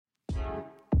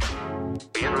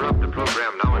We interrupt the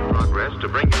program now in progress to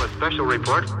bring you a special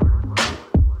report.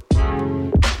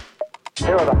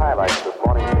 Here are the highlights this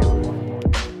morning's news.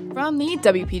 From the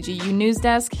WPGU News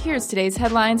Desk, here's today's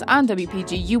headlines on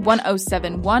WPGU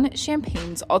 1071,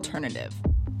 Champaign's Alternative.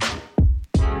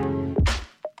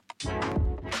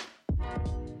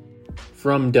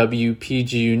 From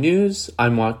WPGU News,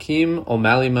 I'm Joaquim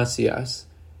O'Malley Macias.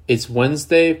 It's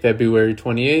Wednesday, February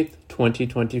 28th,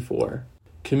 2024.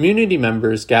 Community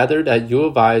members gathered at U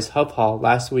of I's Huff Hall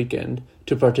last weekend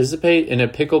to participate in a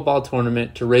pickleball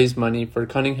tournament to raise money for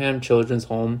Cunningham Children's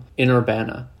Home in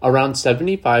Urbana. Around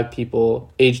 75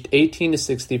 people, aged 18 to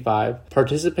 65,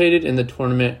 participated in the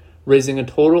tournament, raising a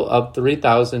total of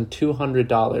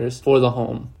 $3,200 for the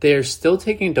home. They are still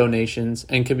taking donations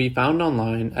and can be found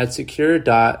online at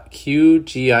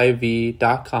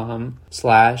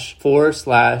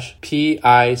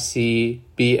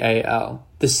secure.qgiv.com/4/PICBAL.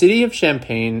 The City of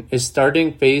Champaign is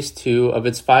starting Phase 2 of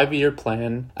its 5-year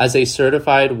plan as a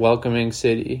certified welcoming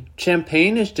city.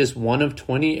 Champaign is just one of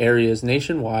 20 areas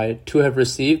nationwide to have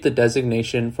received the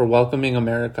designation for Welcoming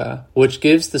America, which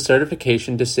gives the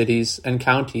certification to cities and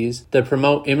counties that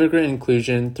promote immigrant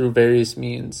inclusion through various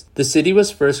means. The city was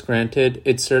first granted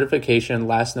its certification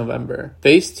last November.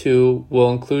 Phase 2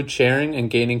 will include sharing and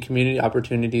gaining community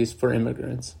opportunities for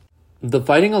immigrants. The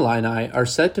Fighting Illini are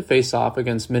set to face off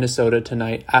against Minnesota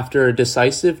tonight after a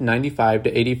decisive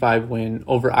 95-85 win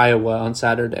over Iowa on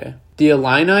Saturday. The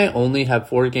Illini only have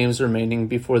 4 games remaining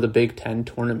before the Big Ten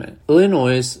tournament.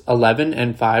 Illinois'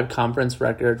 11-5 conference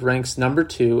record ranks number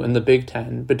 2 in the Big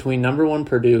Ten between number 1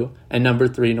 Purdue and number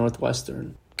 3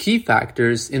 Northwestern. Key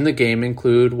factors in the game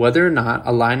include whether or not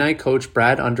Illini coach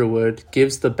Brad Underwood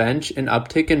gives the bench an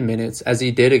uptick in minutes as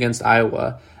he did against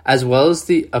Iowa, as well as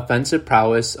the offensive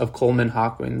prowess of Coleman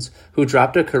Hawkins, who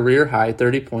dropped a career-high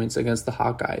 30 points against the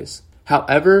Hawkeyes.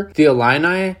 However, the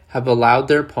Illini have allowed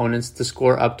their opponents to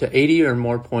score up to 80 or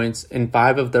more points in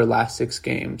 5 of their last 6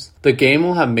 games. The game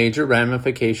will have major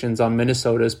ramifications on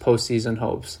Minnesota's postseason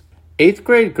hopes. 8th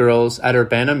grade girls at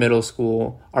Urbana Middle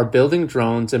School are building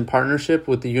drones in partnership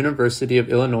with the University of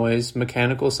Illinois'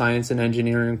 Mechanical Science and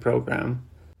Engineering program.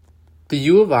 The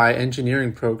U of I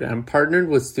engineering program partnered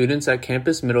with students at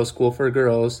Campus Middle School for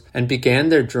Girls and began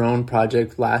their drone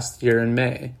project last year in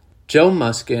May. Joe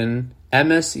Muskin,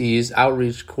 MSE's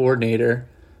outreach coordinator,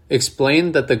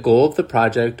 explained that the goal of the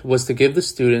project was to give the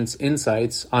students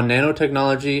insights on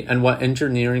nanotechnology and what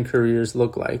engineering careers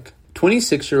look like.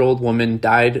 26-year-old woman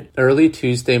died early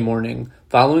Tuesday morning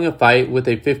following a fight with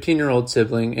a 15-year-old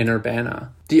sibling in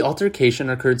Urbana. The altercation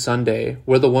occurred Sunday,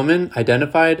 where the woman,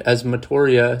 identified as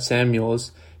Matoria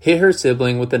Samuels, hit her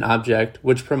sibling with an object,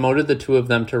 which promoted the two of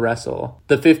them to wrestle.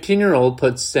 The 15-year-old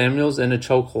put Samuels in a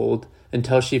chokehold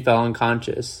until she fell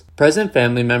unconscious. Present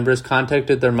family members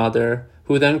contacted their mother,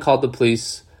 who then called the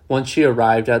police once she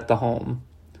arrived at the home.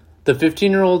 The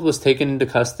 15-year-old was taken into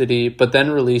custody, but then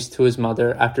released to his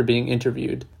mother after being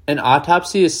interviewed. An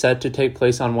autopsy is set to take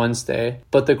place on Wednesday,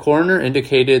 but the coroner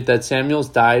indicated that Samuels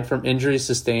died from injuries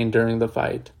sustained during the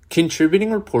fight. Contributing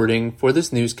reporting for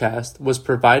this newscast was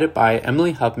provided by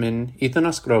Emily Huffman, Ethan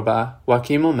Oscroba,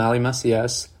 Joaquim O'Malley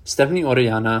Macias, Stephanie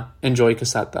Orellana, and Joy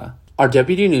Casata. Our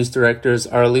deputy news directors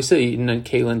are Elisa Eaton and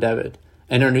Caitlin Devitt,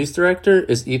 and our news director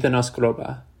is Ethan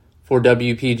Oscroba. For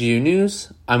WPGU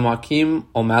News, I'm Joaquim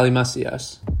O'Malley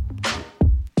Macias.